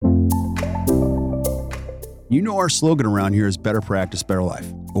You know our slogan around here is better practice, better life.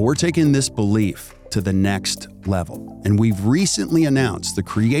 But we're taking this belief to the next level. And we've recently announced the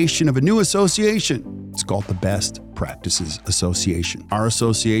creation of a new association. It's called the Best Practices Association. Our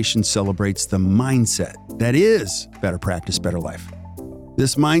association celebrates the mindset that is better practice, better life.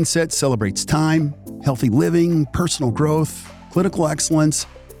 This mindset celebrates time, healthy living, personal growth, clinical excellence,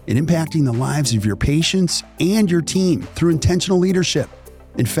 and impacting the lives of your patients and your team through intentional leadership.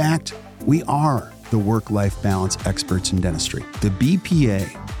 In fact, we are the work-life balance experts in dentistry. The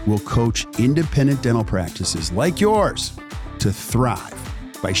BPA will coach independent dental practices like yours to thrive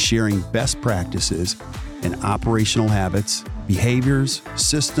by sharing best practices and operational habits, behaviors,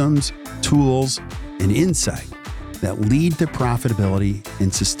 systems, tools, and insight that lead to profitability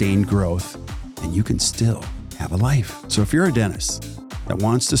and sustained growth, and you can still have a life. So if you're a dentist that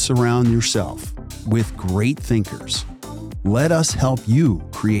wants to surround yourself with great thinkers, let us help you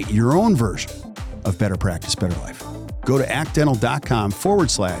create your own version of better practice, better life. Go to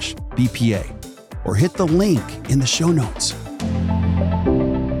actdental.com/BPA or hit the link in the show notes.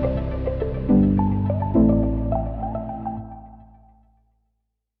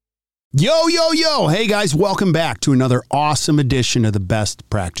 Yo, yo, yo. Hey guys, welcome back to another awesome edition of the Best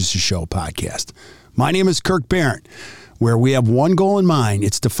Practices Show podcast. My name is Kirk Barrett, where we have one goal in mind.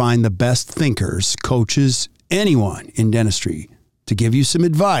 It's to find the best thinkers, coaches, anyone in dentistry to give you some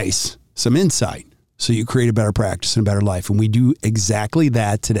advice, some insight, so you create a better practice and a better life. And we do exactly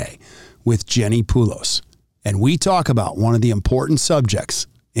that today with Jenni Poulos. And we talk about one of the important subjects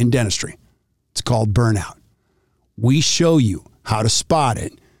in dentistry. It's called burnout. We show you how to spot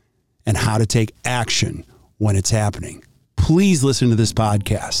it and how to take action when it's happening. Please listen to this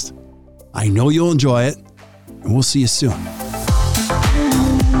podcast. I know you'll enjoy it, and we'll see you soon.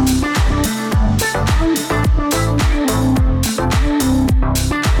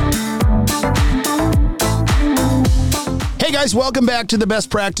 Hey guys, welcome back to the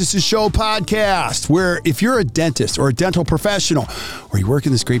Best Practices Show podcast, where if you're a dentist or a dental professional, or you work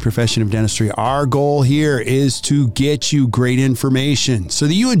in this great profession of dentistry, our goal here is to get you great information so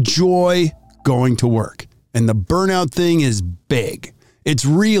that you enjoy going to work. And the burnout thing is big. It's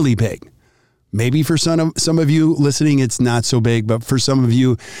really big. Maybe for some of you listening, it's not so big, but for some of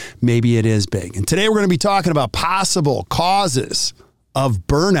you, maybe it is big. And today we're going to be talking about possible causes of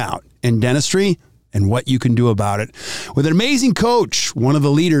burnout in dentistry and what you can do about it with an amazing coach, one of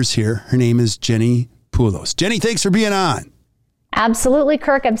the leaders here. Her name is Jenni Poulos. Jenni, thanks for being on. Absolutely,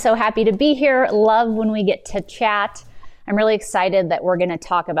 Kirk. I'm so happy to be here. Love when we get to chat. I'm really excited that we're going to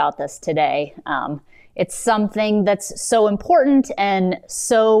talk about this today. It's something that's so important and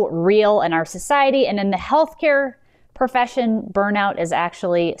so real in our society, and in the healthcare profession, burnout is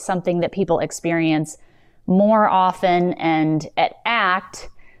actually something that people experience more often. And at ACT,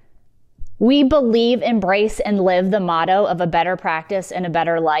 we believe, embrace, and live the motto of a better practice and a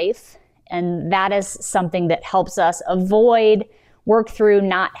better life. And that is something that helps us avoid, work through,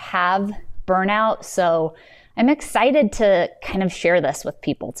 not have burnout. So I'm excited to kind of share this with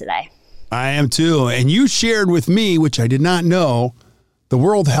people today. I am too. And you shared with me, which I did not know, the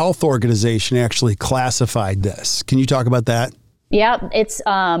World Health Organization actually classified this. Can you talk about that? Yeah,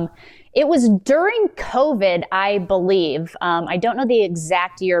 it was during COVID, I believe. I don't know the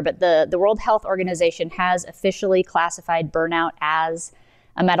exact year, but the World Health Organization has officially classified burnout as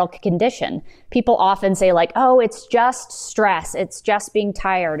a medical condition. People often say like, oh, it's just stress. It's just being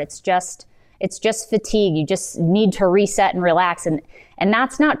tired. It's just fatigue. You just need to reset and relax. And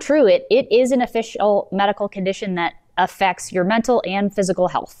that's not true. It is an official medical condition that affects your mental and physical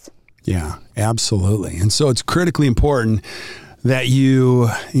health. Yeah, absolutely. And so it's critically important that you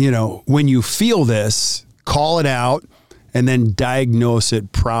when you feel this, call it out and then diagnose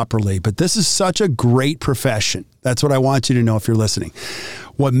it properly. But this is such a great profession. That's what I want you to know if you're listening.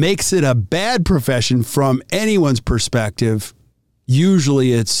 What makes it a bad profession from anyone's perspective,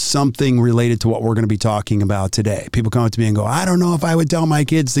 usually it's something related to what we're going to be talking about today. People come up to me and go, I don't know if I would tell my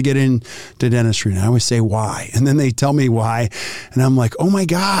kids to get into dentistry. And I always say, why? And then they tell me why. And I'm like, oh my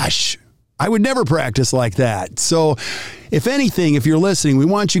gosh, I would never practice like that. So if anything, if you're listening, we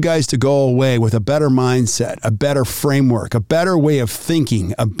want you guys to go away with a better mindset, a better framework, a better way of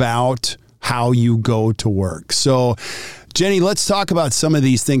thinking about how you go to work. So Jenni, let's talk about some of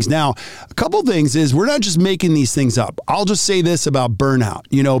these things. Now, a couple things is we're not just making these things up. I'll just say this about burnout.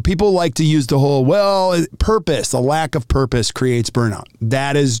 People like to use the whole, purpose, a lack of purpose creates burnout.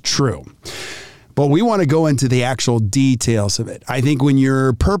 That is true. but we want to go into the actual details of it. I think when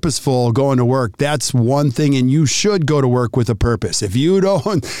you're purposeful going to work, that's one thing, and you should go to work with a purpose. If you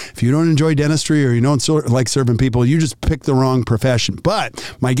don't enjoy dentistry or you don't like serving people, you just picked the wrong profession.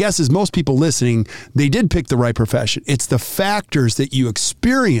 But my guess is most people listening, they did pick the right profession. It's the factors that you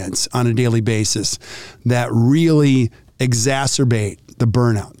experience on a daily basis that really exacerbate the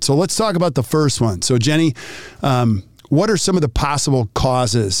burnout. So let's talk about the first one. So Jenni, what are some of the possible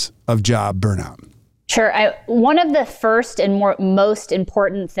causes of job burnout? Sure. One of the first and most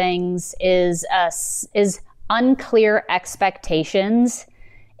important things is unclear expectations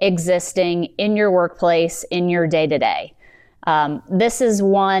existing in your workplace, in your day-to-day. This is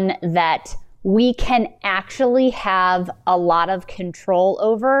one that we can actually have a lot of control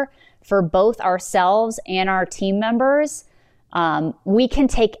over for both ourselves and our team members. We can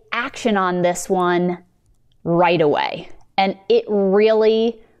take action on this one right away. And it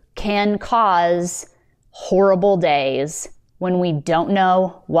really can cause horrible days when we don't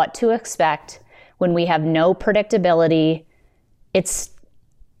know what to expect, when we have no predictability.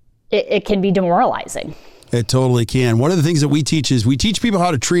 It can be demoralizing. It totally can. One of the things that we teach is we teach people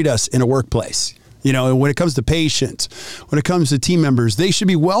how to treat us in a workplace. You know, when it comes to patients, when it comes to team members, they should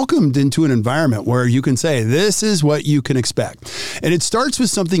be welcomed into an environment where you can say, this is what you can expect. And it starts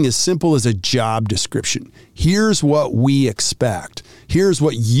with something as simple as a job description. Here's what we expect. Here's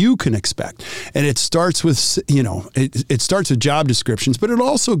what you can expect. And it starts with, it starts with job descriptions, but it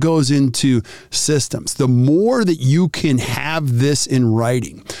also goes into systems. The more that you can have this in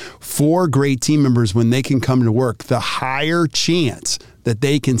writing for great team members when they can come to work, the higher chance that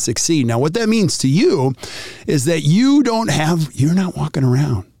they can succeed. Now, what that means to you is that you're not walking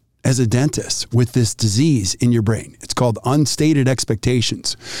around as a dentist with this disease in your brain. It's called unstated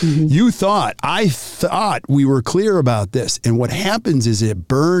expectations. Mm-hmm. I thought we were clear about this. And what happens is it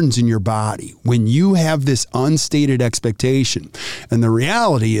burns in your body when you have this unstated expectation. And the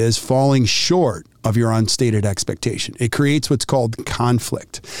reality is falling short of your unstated expectation. It creates what's called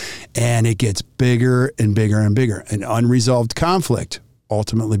conflict, and it gets bigger and bigger and bigger. An unresolved conflict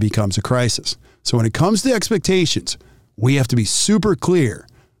ultimately becomes a crisis. So when it comes to expectations, we have to be super clear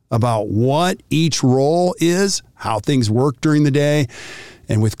about what each role is, how things work during the day,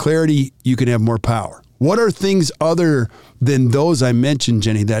 and with clarity, you can have more power. What are things other than those I mentioned,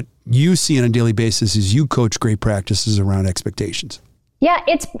 Jenni, that you see on a daily basis as you coach great practices around expectations? Yeah,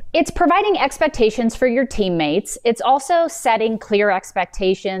 it's providing expectations for your teammates. It's also setting clear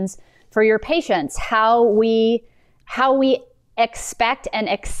expectations for your patients, how we expect and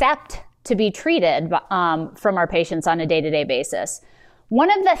accept to be treated from our patients on a day-to-day basis. One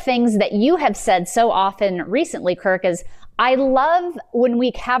of the things that you have said so often recently, Kirk, is I love when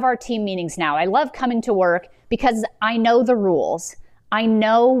we have our team meetings now. I love coming to work because I know the rules. I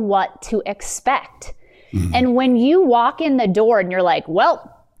know what to expect. Mm-hmm. And when you walk in the door and you're like,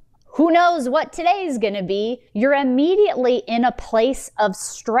 well, who knows what today's going to be, you're immediately in a place of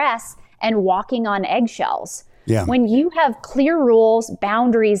stress and walking on eggshells. Yeah. When you have clear rules,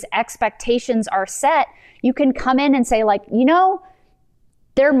 boundaries, expectations are set, you can come in and say, like,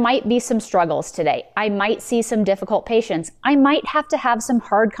 there might be some struggles today. I might see some difficult patients. I might have to have some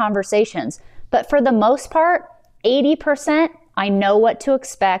hard conversations. But for the most part, 80%, I know what to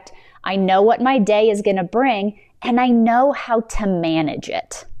expect. I know what my day is going to bring, and I know how to manage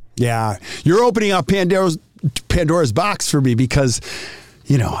it. Yeah. You're opening up Pandora's box for me because,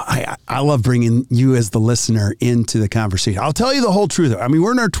 I love bringing you as the listener into the conversation. I'll tell you the whole truth. I mean,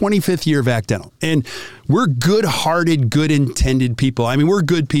 we're in our 25th year of Act Dental, and we're good-hearted, good-intended people. I mean, we're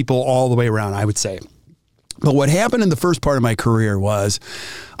good people all the way around, I would say. But what happened in the first part of my career was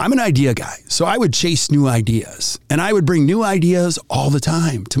I'm an idea guy. So I would chase new ideas, and I would bring new ideas all the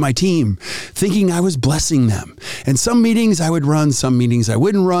time to my team, thinking I was blessing them. And some meetings I would run, some meetings I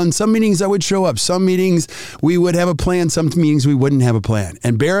wouldn't run, some meetings I would show up, some meetings we would have a plan, some meetings we wouldn't have a plan.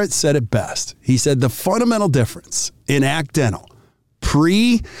 And Barrett said it best. He said the fundamental difference in Act Dental,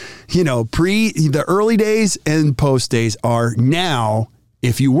 pre the early days and post days are now.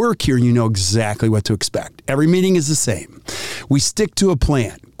 If you work here, you know exactly what to expect. Every meeting is the same. We stick to a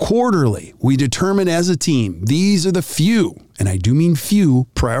plan. Quarterly, we determine as a team, these are the few, and I do mean few,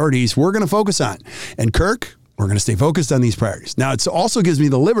 priorities we're going to focus on. And Kirk, we're going to stay focused on these priorities. Now, it also gives me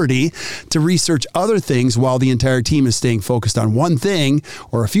the liberty to research other things while the entire team is staying focused on one thing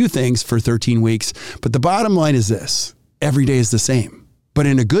or a few things for 13 weeks. But the bottom line is this. Every day is the same, but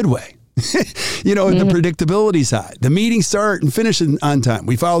in a good way. The predictability side. The meetings start and finish on time.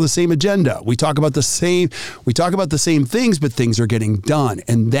 We follow the same agenda. We talk about the same things, but things are getting done.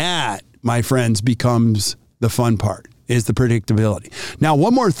 And that, my friends, becomes the fun part. is the predictability. Now,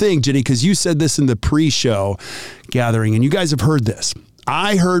 one more thing, Jenni, because you said this in the pre-show gathering, and you guys have heard this.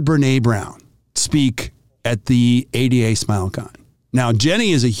 I heard Brene Brown speak at the ADA SmileCon. Now,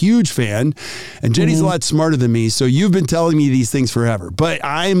 Jenni is a huge fan, and Jenni's a lot smarter than me, so you've been telling me these things forever. But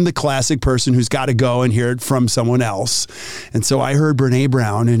I'm the classic person who's got to go and hear it from someone else. And so I heard Brene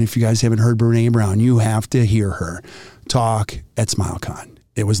Brown, and if you guys haven't heard Brene Brown, you have to hear her talk at SmileCon.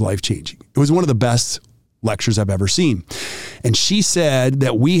 It was life-changing. It was one of the best lectures I've ever seen. And she said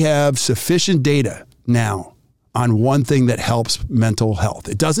that we have sufficient data now on one thing that helps mental health.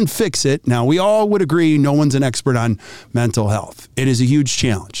 It doesn't fix it. Now, we all would agree no one's an expert on mental health. It is a huge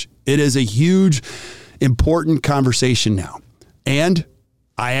challenge. It is a huge, important conversation now. And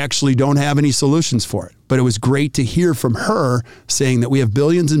I actually don't have any solutions for it. But it was great to hear from her saying that we have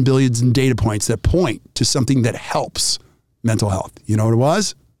billions and billions in data points that point to something that helps mental health. You know what it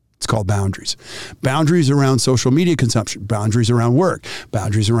was? It's called boundaries. Boundaries around social media consumption, boundaries around work,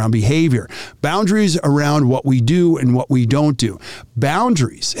 boundaries around behavior, boundaries around what we do and what we don't do.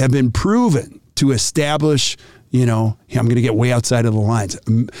 Boundaries have been proven to establish, I'm going to get way outside of the lines,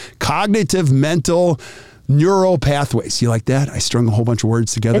 cognitive, mental, neural pathways. You like that? I strung a whole bunch of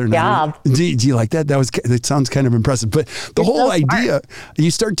words together. Good job. Do you like that? That sounds kind of impressive. But the whole idea,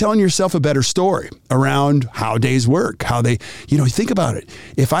 you start telling yourself a better story around how days work, how they, think about it.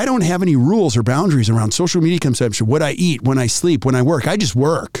 If I don't have any rules or boundaries around social media consumption, what I eat, when I sleep, when I work, I just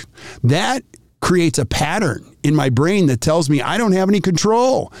work. That creates a pattern in my brain that tells me I don't have any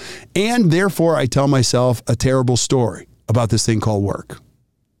control. And therefore, I tell myself a terrible story about this thing called work.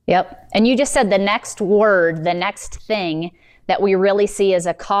 Yep. And you just said the next word, the next thing that we really see as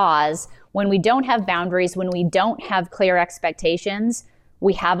a cause when we don't have boundaries, when we don't have clear expectations,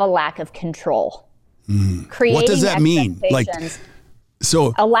 we have a lack of control. What does that mean?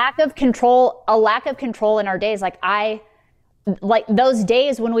 A lack of control in our days. Like those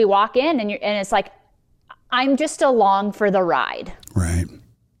days when we walk in and it's like, I'm just along for the ride. Right.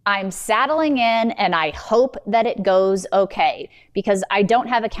 I'm saddling in and I hope that it goes okay because I don't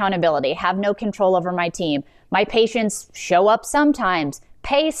have accountability, have no control over my team. My patients show up sometimes,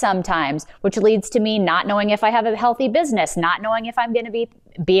 pay sometimes, which leads to me not knowing if I have a healthy business, not knowing if I'm going to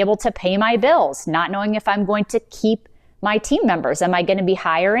be able to pay my bills, not knowing if I'm going to keep my team members. Am I going to be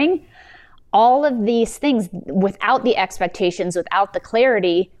hiring? All of these things, without the expectations, without the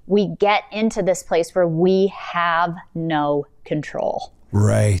clarity, we get into this place where we have no control.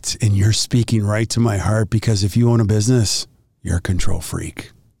 Right. And you're speaking right to my heart because if you own a business, you're a control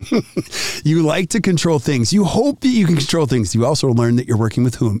freak. You like to control things. You hope that you can control things. You also learn that you're working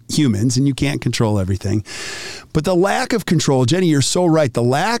with humans and you can't control everything. But the lack of control, Jenni, you're so right. The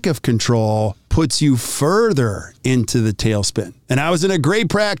lack of control puts you further into the tailspin. And I was in a great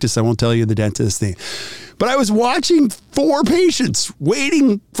practice. I won't tell you the dentist thing, but I was watching 4 patients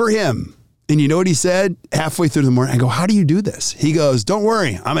waiting for him. And you know what he said halfway through the morning? I go, how do you do this? He goes, don't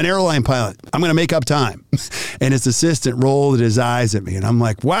worry. I'm an airline pilot. I'm going to make up time. And his assistant rolled his eyes at me. And I'm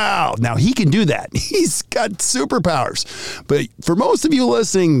like, wow, now he can do that. He's got superpowers. But for most of you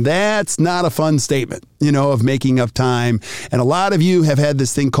listening, that's not a fun statement, of making up time. And a lot of you have had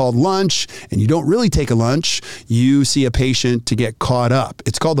this thing called lunch, and you don't really take a lunch. You see a patient to get caught up.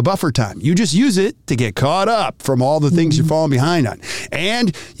 It's called the buffer time. You just use it to get caught up from all the things you're falling behind on.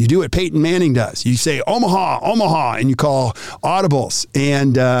 And you do what Peyton Manning does. You say, Omaha, and you call audibles.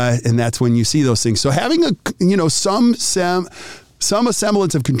 And that's when you see those things. So having some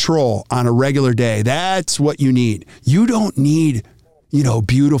semblance of control on a regular day, that's what you need. You don't need,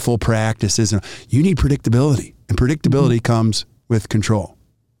 beautiful practices. You need predictability, and predictability comes with control.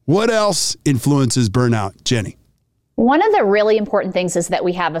 What else influences burnout, Jenni? One of the really important things is that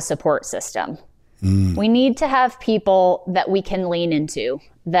we have a support system. We need to have people that we can lean into,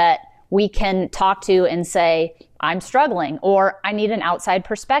 that we can talk to and say, I'm struggling, or I need an outside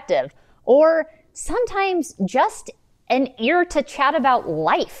perspective, or sometimes just an ear to chat about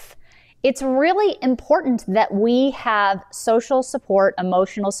life. It's really important that we have social support,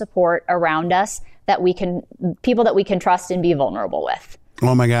 emotional support around us, people that we can trust and be vulnerable with.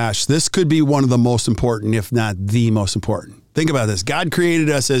 Oh my gosh, this could be one of the most important, if not the most important. Think about this. God created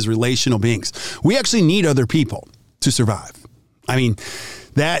us as relational beings. We actually need other people to survive. I mean,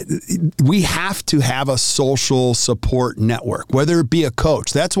 that we have to have a social support network, whether it be a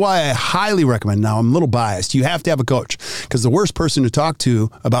coach. That's why I highly recommend, now I'm a little biased, you have to have a coach because the worst person to talk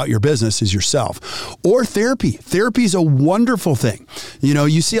to about your business is yourself. Or therapy. Therapy is a wonderful thing.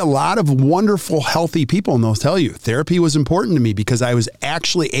 You see a lot of wonderful, healthy people and they'll tell you therapy was important to me because I was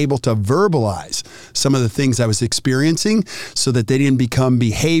actually able to verbalize some of the things I was experiencing so that they didn't become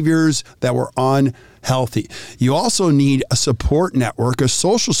behaviors that were unhealthy. You also need a support network, a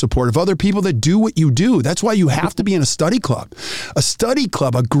social support of other people that do what you do. That's why you have to be in a study club. A study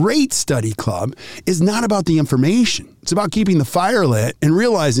club, a great study club, is not about the information. It's about keeping the fire lit and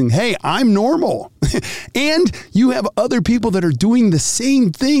realizing, hey, I'm normal. And you have other people that are doing the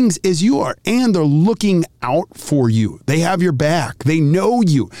same things as you are, and they're looking out for you. They have your back. They know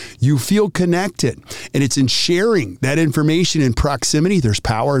you. You feel connected. And it's in sharing that information in proximity. There's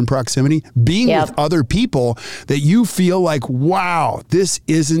power in proximity. Being with other people that you feel like, wow, this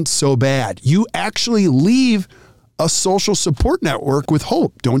isn't so bad. You actually leave a social support network with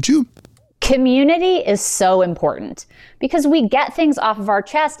hope, don't you? Community is so important because we get things off of our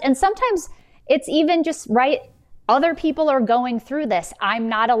chest, and sometimes it's even just right. Other people are going through this. I'm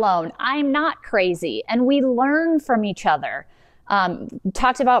not alone. I'm not crazy. And we learn from each other.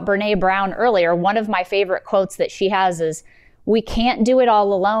 Talked about Brené Brown earlier. One of my favorite quotes that she has is, we can't do it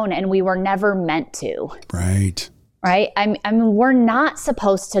all alone, and we were never meant to. Right. Right? I mean, we're not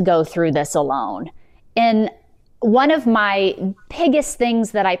supposed to go through this alone. And one of my biggest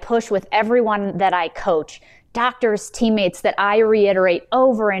things that I push with everyone that I coach, doctors, teammates, that I reiterate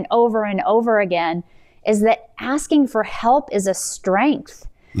over and over and over again, is that asking for help is a strength.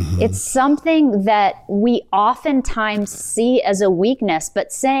 Mm-hmm. It's something that we oftentimes see as a weakness,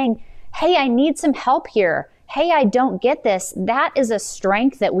 but saying, hey, I need some help here. Hey, I don't get this. That is a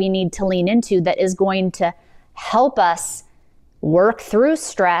strength that we need to lean into that is going to help us work through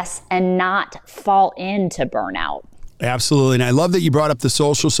stress and not fall into burnout. Absolutely. And I love that you brought up the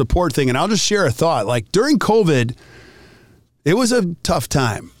social support thing. And I'll just share a thought. Like during COVID, it was a tough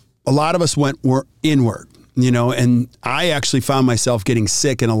time. A lot of us were inward, and I actually found myself getting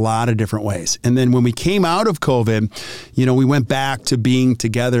sick in a lot of different ways. And then when we came out of COVID, we went back to being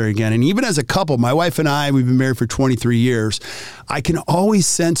together again. And even as a couple, my wife and I, we've been married for 23 years. I can always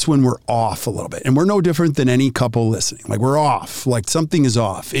sense when we're off a little bit. And we're no different than any couple listening. Like we're off, like something is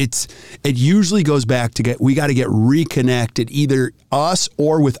off. It usually goes back to we got to get reconnected, either us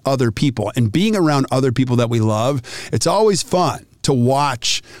or with other people. And being around other people that we love, it's always fun to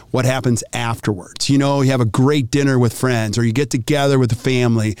watch what happens afterwards. You have a great dinner with friends, or you get together with the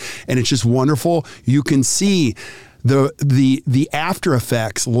family, and it's just wonderful. You can see the after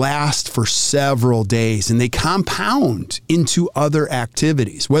effects last for several days, and they compound into other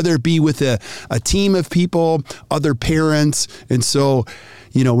activities, whether it be with a team of people, other parents. And so,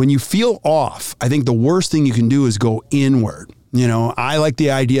 when you feel off, I think the worst thing you can do is go inward. I like the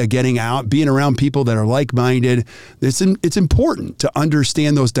idea of getting out, being around people that are like-minded. It's important to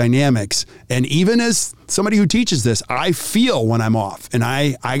understand those dynamics. And even as somebody who teaches this, I feel when I'm off, and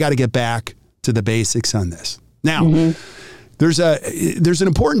I got to get back to the basics on this. Now, there's an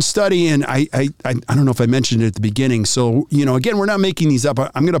important study, and I don't know if I mentioned it at the beginning. So, again, we're not making these up.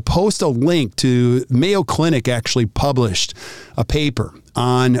 I'm going to post a link to Mayo Clinic actually published a paper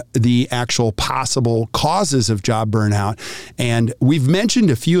on the actual possible causes of job burnout. And we've mentioned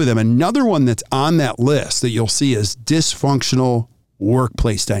a few of them. Another one that's on that list that you'll see is dysfunctional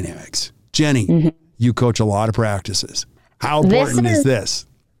workplace dynamics. Jenni, you coach a lot of practices. How important is this?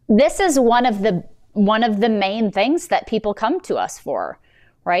 This is one of the main things that people come to us for,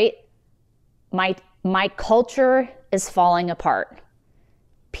 right? My culture is falling apart.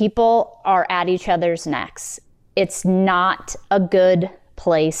 People are at each other's necks. It's not a good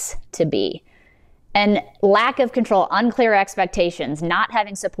place to be. And lack of control, unclear expectations, not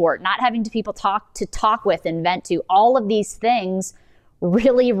having support, not having people to talk with and vent to, all of these things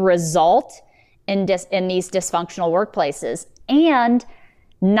really result in these dysfunctional workplaces. And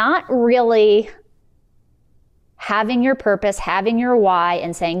not really having your purpose, having your why,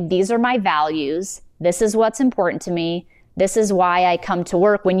 and saying, these are my values. This is what's important to me. This is why I come to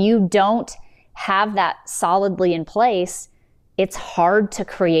work. When you don't have that solidly in place, it's hard to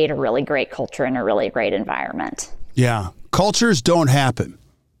create a really great culture and a really great environment. Yeah. Cultures don't happen.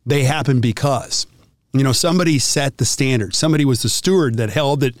 They happen because, somebody set the standard. Somebody was the steward that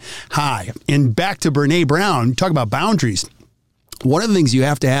held it high. And back to Brené Brown, talk about boundaries. One of the things you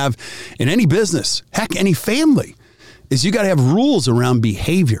have to have in any business, heck, any family, is you got to have rules around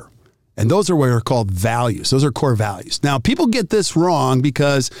behavior. And those are what are called values. Those are core values. Now, people get this wrong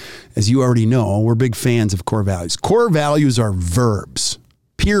because, as you already know, we're big fans of core values. Core values are verbs,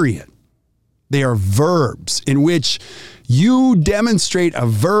 period. They are verbs in which you demonstrate a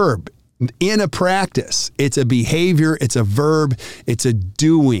verb in a practice. It's a behavior, it's a verb, it's a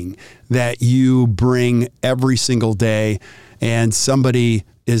doing that you bring every single day. And somebody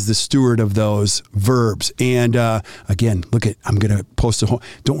is the steward of those verbs. And again, I'm going to post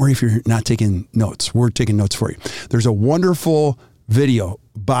don't worry if you're not taking notes. We're taking notes for you. There's a wonderful video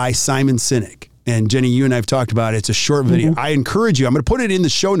by Simon Sinek. And Jenni, you and I have talked about it. It's a short video. I encourage you. I'm going to put it in the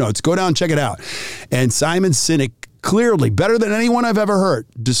show notes. Go down and check it out. And Simon Sinek clearly, better than anyone I've ever heard,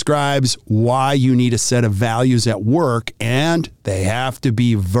 describes why you need a set of values at work, and they have to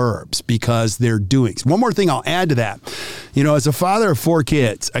be verbs because they're doings. One more thing I'll add to that. As a father of 4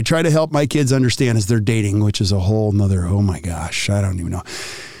 kids, I try to help my kids understand as they're dating, which is a whole nother, oh my gosh, I don't even know.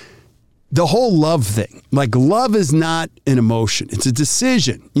 The whole love thing, like love is not an emotion. It's a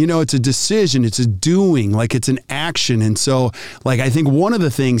decision. It's a decision. It's a doing, like it's an action. And so I think one of the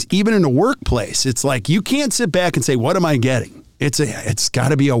things, even in a workplace, it's like you can't sit back and say, what am I getting? It's got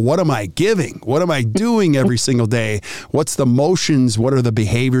to be a what am I giving? What am I doing every single day? What's the motions? What are the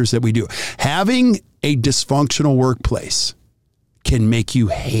behaviors that we do? Having a dysfunctional workplace can make you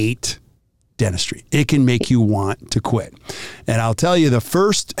hate dentistry. It can make you want to quit. And I'll tell you, the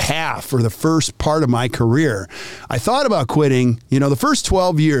first half or the first part of my career, I thought about quitting. The first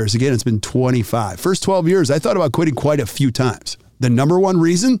 12 years, again, it's been 25. First 12 years, I thought about quitting quite a few times. The number one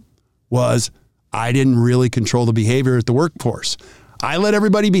reason was I didn't really control the behavior at the workforce. I let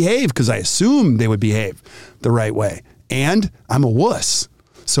everybody behave because I assumed they would behave the right way. And I'm a wuss.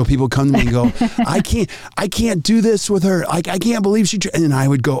 So people come to me and go, I can't do this with her. I can't believe she, and I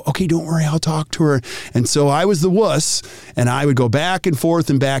would go, okay, don't worry, I'll talk to her. And so I was the wuss, and I would go back and forth,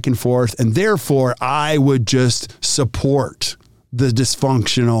 and therefore I would just support the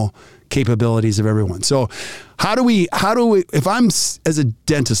dysfunctional capabilities of everyone. So how do we, if I'm as a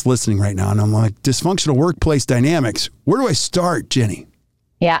dentist listening right now and I'm like, dysfunctional workplace dynamics, where do I start, Jenni?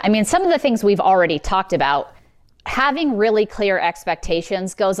 Yeah, some of the things we've already talked about, having really clear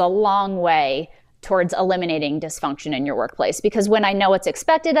expectations goes a long way towards eliminating dysfunction in your workplace, because when I know what's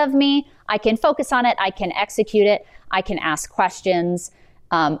expected of me, I can focus on it, I can execute it, I can ask questions.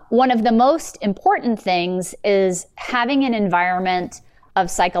 One of the most important things is having an environment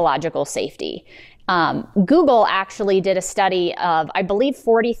of psychological safety. Google actually did a study of, I believe,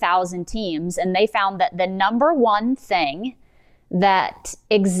 40,000 teams, and they found that the number one thing that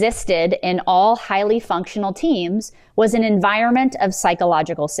existed in all highly functional teams was an environment of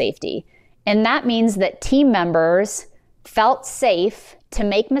psychological safety. And that means that team members felt safe to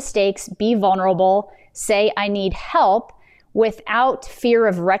make mistakes, be vulnerable, say, I need help, without fear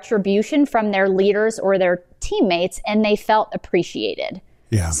of retribution from their leaders or their teammates, and they felt appreciated.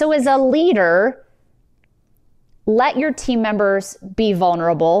 Yeah. So as a leader, let your team members be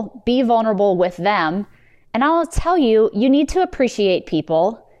vulnerable with them. And I'll tell you, you need to appreciate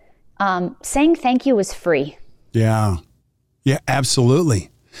people. Saying thank you is free. Yeah. Yeah, absolutely.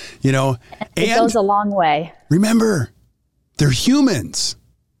 It goes a long way. Remember, they're humans.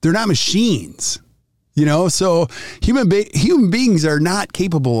 They're not machines. So human beings are not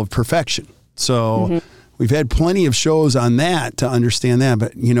capable of perfection. So we've had plenty of shows on that to understand that.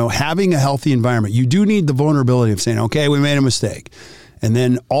 But, having a healthy environment, you do need the vulnerability of saying, okay, we made a mistake. And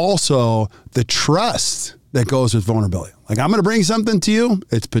then also the trust that goes with vulnerability. Like, I'm going to bring something to you.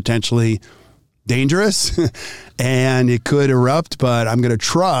 It's potentially dangerous and it could erupt, but I'm going to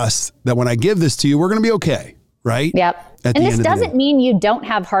trust that when I give this to you, we're going to be okay. Right? Yep. And this doesn't mean you don't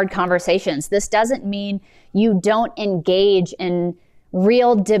have hard conversations. This doesn't mean you don't engage in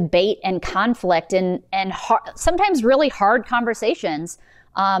real debate and conflict and sometimes really hard conversations.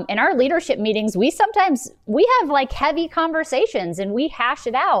 In our leadership meetings, we have heavy conversations and we hash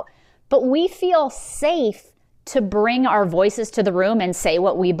it out, but we feel safe to bring our voices to the room and say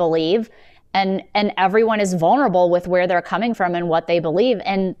what we believe. And everyone is vulnerable with where they're coming from and what they believe.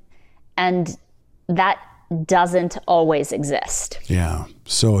 And that doesn't always exist. Yeah,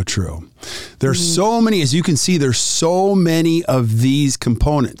 so true. There's so many, as you can see, there's so many of these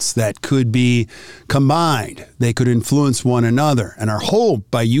components that could be combined. They could influence one another. And our hope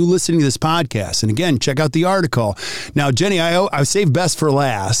by you listening to this podcast, and again, check out the article. Now, Jenni, I saved best for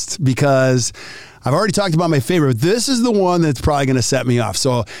last because I've already talked about my favorite. This is the one that's probably going to set me off.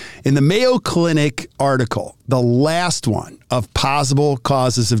 So in the Mayo Clinic article, the last one of possible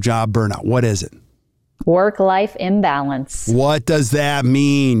causes of job burnout, what is it? Work-life imbalance. What does that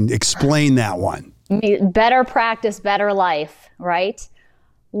mean? Explain that one. Better practice, better life, right?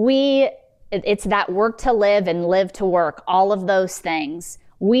 It's that work to live and live to work, all of those things.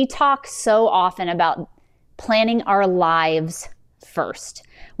 We talk so often about planning our lives first.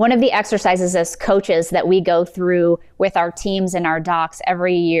 One of the exercises as coaches that we go through with our teams and our docs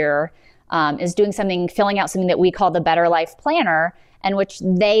every year is filling out something that we call the Better Life Planner, in which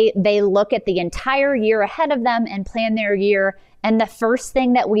they look at the entire year ahead of them and plan their year And the first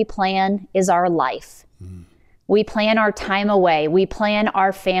thing that we plan is our life. We plan our time away. We plan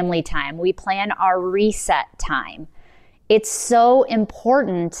our family time. We plan our reset time. It's so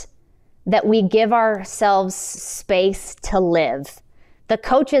important that we give ourselves space to live. The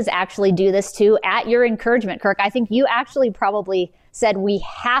coaches actually do this too at your encouragement, Kirk. I think you actually probably said we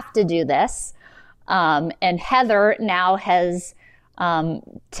have to do this. And Heather now has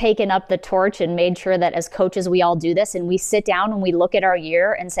taken up the torch and made sure that as coaches, we all do this. And we sit down and we look at our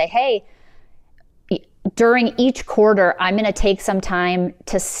year and say, hey, during each quarter, I'm going to take some time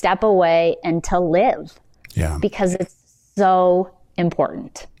to step away and to live. Yeah. Because it's so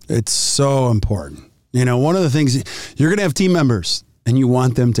important. It's so important. You know, one of the things, you're going to have team members and you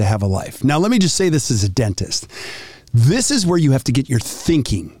want them to have a life. Now, let me just say this as a dentist. This is where you have to get your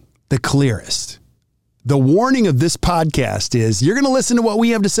thinking the clearest. The warning of this podcast is you're going to listen to what we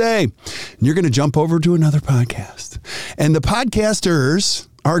have to say. And you're going to jump over to another podcast. And the podcasters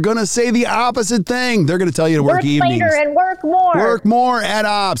are going to say the opposite thing. They're going to tell you to work evenings. Work later and work more. Work more at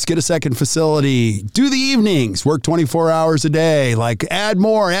ops. Get a second facility. Do the evenings. Work 24 hours a day. Like add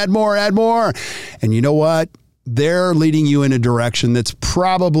more, add more, add more. And you know what? They're leading you in a direction that's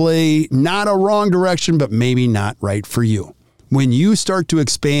probably not a wrong direction, but maybe not right for you. When you start to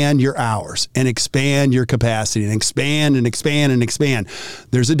expand your hours and expand your capacity and expand and expand and expand,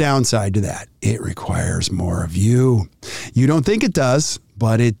 there's a downside to that. It requires more of you. You don't think it does,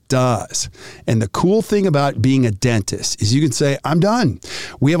 but it does. And the cool thing about being a dentist is you can say, I'm done.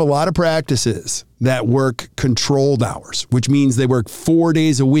 We have a lot of practices that work controlled hours, which means they work 4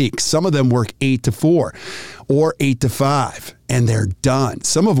 days a week. Some of them work 8 to 4 or 8 to 5, and they're done.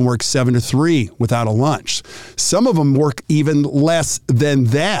 Some of them work 7 to 3 without a lunch. Some of them work even less than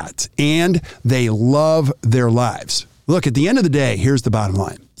that, and they love their lives. Look, at the end of the day, here's the bottom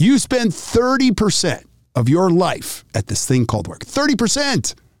line. You spend 30% of your life at this thing called work.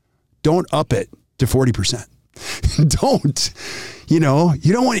 30%. Don't up it to 40%. Don't. You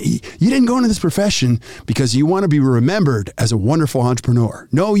don't want. You didn't go into this profession because you want to be remembered as a wonderful entrepreneur.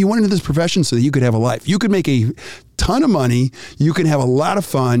 No, you went into this profession so that you could have a life. You could make a ton of money. You can have a lot of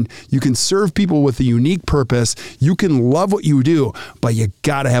fun. You can serve people with a unique purpose. You can love what you do, but you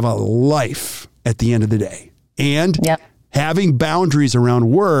got to have a life at the end of the day. And having boundaries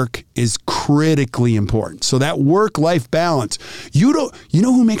around work is critically important. So that work-life balance, you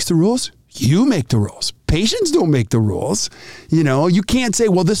know who makes the rules? You make the rules. Patients don't make the rules. You can't say,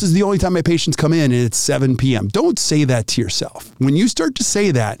 well, this is the only time my patients come in and it's 7 p.m. Don't say that to yourself. When you start to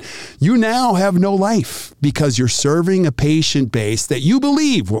say that, you now have no life because you're serving a patient base that you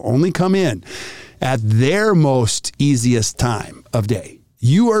believe will only come in at their most easiest time of day.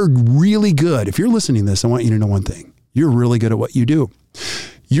 You are really good. If you're listening to this, I want you to know one thing. You're really good at what you do.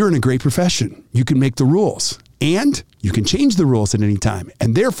 You're in a great profession. You can make the rules. And you can change the rules at any time.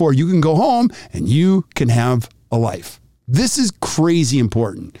 And therefore, you can go home and you can have a life. This is crazy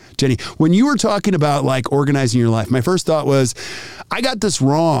important. Jenni, when you were talking about like organizing your life, my first thought was, I got this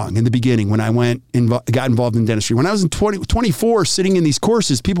wrong in the beginning when I got involved in dentistry. When I was in 24 sitting in these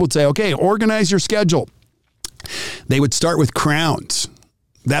courses, people would say, okay, organize your schedule. They would start with crowns.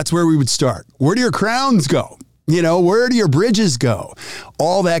 That's where we would start. Where do your crowns go? Where do your bridges go?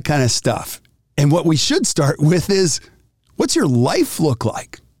 All that kind of stuff. And what we should start with is, what's your life look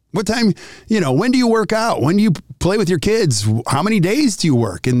like? What time, when do you work out? When do you play with your kids? How many days do you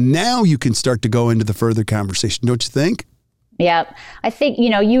work? And now you can start to go into the further conversation, don't you think? Yeah. I think,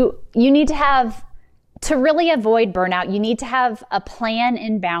 you need to have, to really avoid burnout, you need to have a plan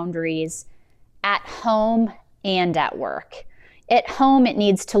and boundaries at home and at work. At home, it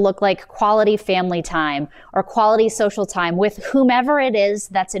needs to look like quality family time or quality social time with whomever it is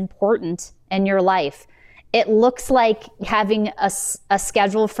that's important in your life. It looks like having a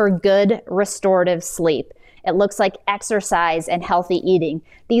schedule for good restorative sleep. It looks like exercise and healthy eating.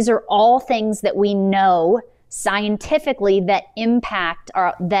 These are all things that we know scientifically that impact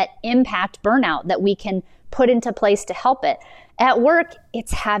burnout, that we can put into place to help it. At work,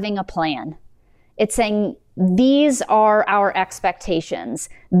 it's having a plan. It's saying, these are our expectations.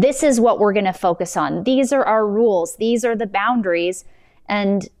 This is what we're going to focus on. These are our rules. These are the boundaries.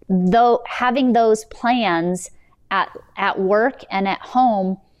 And though having those plans at work and at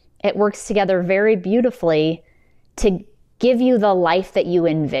home, it works together very beautifully to give you the life that you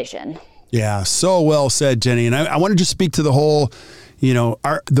envision. Yeah, so well said, Jenni. And I want to just speak to the whole,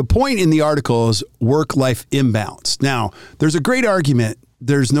 the point in the article is work-life imbalance. Now, there's a great argument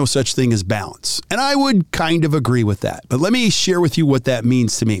there's no such thing as balance. And I would kind of agree with that. But let me share with you what that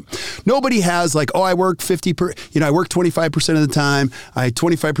means to me. Nobody has like, I work 25% of the time. I have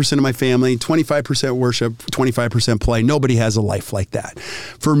 25% of my family, 25% worship, 25% play. Nobody has a life like that.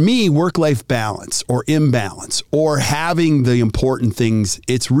 For me, work-life balance or imbalance or having the important things,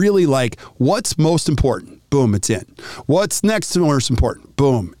 it's really like, what's most important? Boom, it's in. What's next to most important?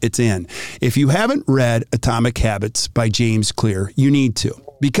 Boom, it's in. If you haven't read Atomic Habits by James Clear, you need to,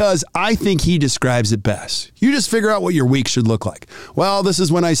 because I think he describes it best. You just figure out what your week should look like. Well, this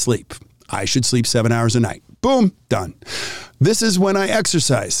is when I sleep. I should sleep 7 hours a night. Boom, done. This is when I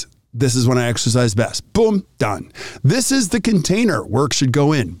exercise. This is when I exercise best. Boom, done. This is the container work should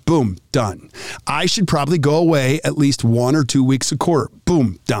go in. Boom, done. I should probably go away at least 1 or 2 weeks a quarter.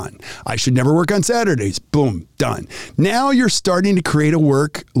 Boom, done. I should never work on Saturdays. Boom, done. Now you're starting to create a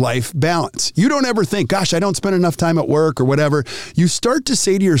work-life balance. You don't ever think, gosh, I don't spend enough time at work or whatever. You start to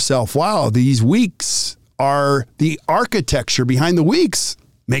say to yourself, wow, these weeks are the architecture behind the weeks.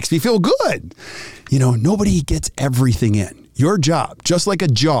 Makes me feel good. Nobody gets everything in. Your job, just like a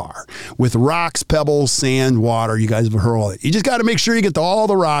jar with rocks, pebbles, sand, water, you guys have heard all it. You just got to make sure you get all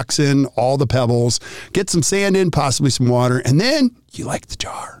the rocks in, all the pebbles, get some sand in, possibly some water, and then you like the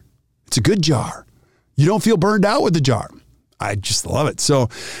jar. It's a good jar. You don't feel burned out with the jar. I just love it. So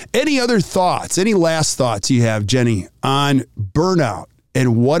any other thoughts, any last thoughts you have, Jenni, on burnout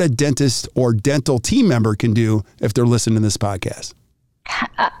and what a dentist or dental team member can do if they're listening to this podcast?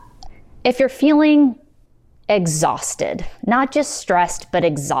 If you're feeling exhausted, not just stressed, but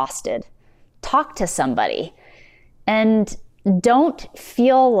exhausted, talk to somebody and don't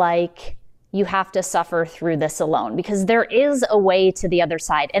feel like you have to suffer through this alone, because there is a way to the other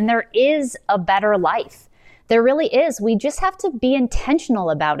side and there is a better life. There really is. We just have to be intentional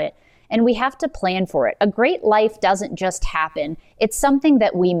about it and we have to plan for it. A great life doesn't just happen. It's something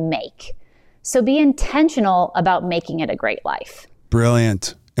that we make. So be intentional about making it a great life.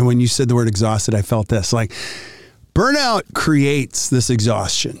 Brilliant. And when you said the word exhausted, I felt this, like burnout creates this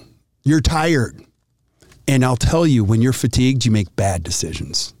exhaustion. You're tired. And I'll tell you, when you're fatigued, you make bad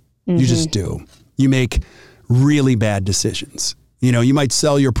decisions. Mm-hmm. You just do. You make really bad decisions. You might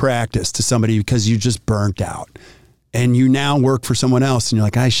sell your practice to somebody because you just burnt out. And you now work for someone else and you're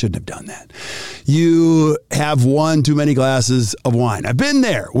like, I shouldn't have done that. You have one too many glasses of wine. I've been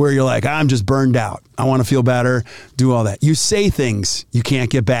there where you're like, I'm just burned out. I want to feel better, do all that. You say things you can't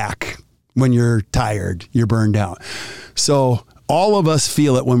get back when you're tired, you're burned out. So all of us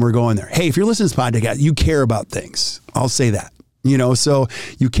feel it when we're going there. Hey, if you're listening to this podcast, you care about things. I'll say that, so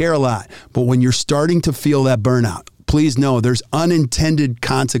you care a lot. But when you're starting to feel that burnout, please know there's unintended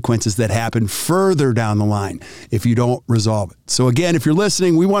consequences that happen further down the line if you don't resolve it. So again, if you're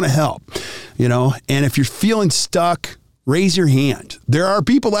listening, we want to help, and if you're feeling stuck, raise your hand. There are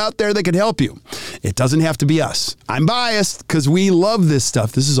people out there that can help you. It doesn't have to be us. I'm biased because we love this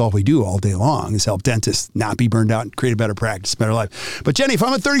stuff. This is all we do all day long is help dentists not be burned out and create a better practice, better life. But Jenni, if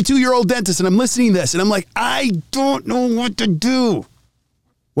I'm a 32-year-old dentist and I'm listening to this and I'm like, I don't know what to do,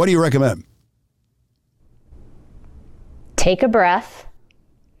 what do you recommend? Take a breath,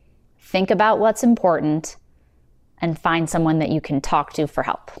 think about what's important, and find someone that you can talk to for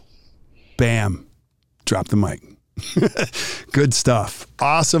help. Bam. Drop the mic. Good stuff.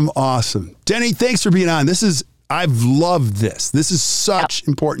 Awesome. Jenni, thanks for being on. I've loved this. This is such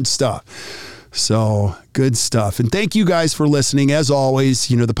important stuff. So good stuff. And thank you guys for listening. As always,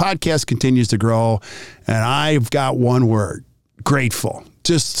 the podcast continues to grow, and I've got one word: grateful.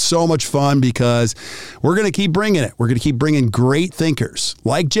 Just so much fun because we're going to keep bringing it. We're going to keep bringing great thinkers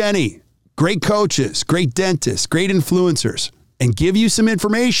like Jenni, great coaches, great dentists, great influencers, and give you some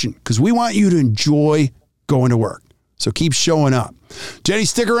information because we want you to enjoy going to work. So keep showing up. Jenni,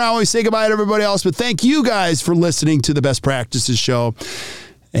 stick around when we say goodbye to everybody else. But thank you guys for listening to the Best Practices Show.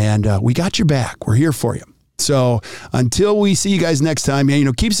 And we got your back. We're here for you. So until we see you guys next time,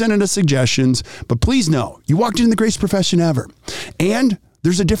 keep sending us suggestions. But please know, you walked into the greatest profession ever. And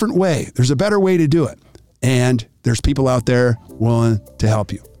there's a different way. There's a better way to do it. And there's people out there willing to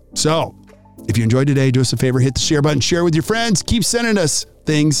help you. So if you enjoyed today, do us a favor, hit the share button, share with your friends, keep sending us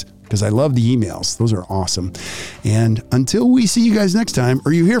things because I love the emails. Those are awesome. And until we see you guys next time,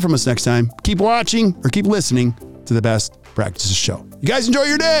 or you hear from us next time, keep watching or keep listening to the Best Practices Show. You guys enjoy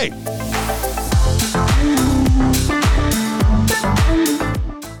your day.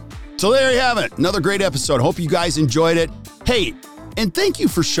 So there you have it. Another great episode. Hope you guys enjoyed it. Hey, and thank you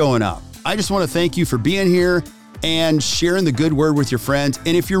for showing up. I just want to thank you for being here and sharing the good word with your friends.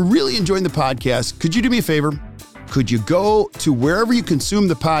 And if you're really enjoying the podcast, could you do me a favor? Could you go to wherever you consume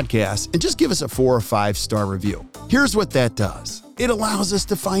the podcast and just give us a 4 or 5 star review? Here's what that does. It allows us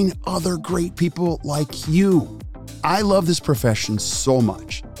to find other great people like you. I love this profession so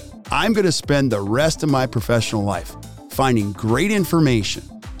much. I'm going to spend the rest of my professional life finding great information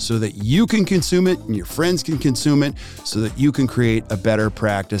so that you can consume it and your friends can consume it so that you can create a better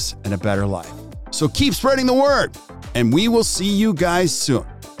practice and a better life. So keep spreading the word, and we will see you guys soon.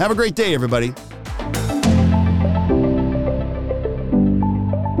 Have a great day, everybody.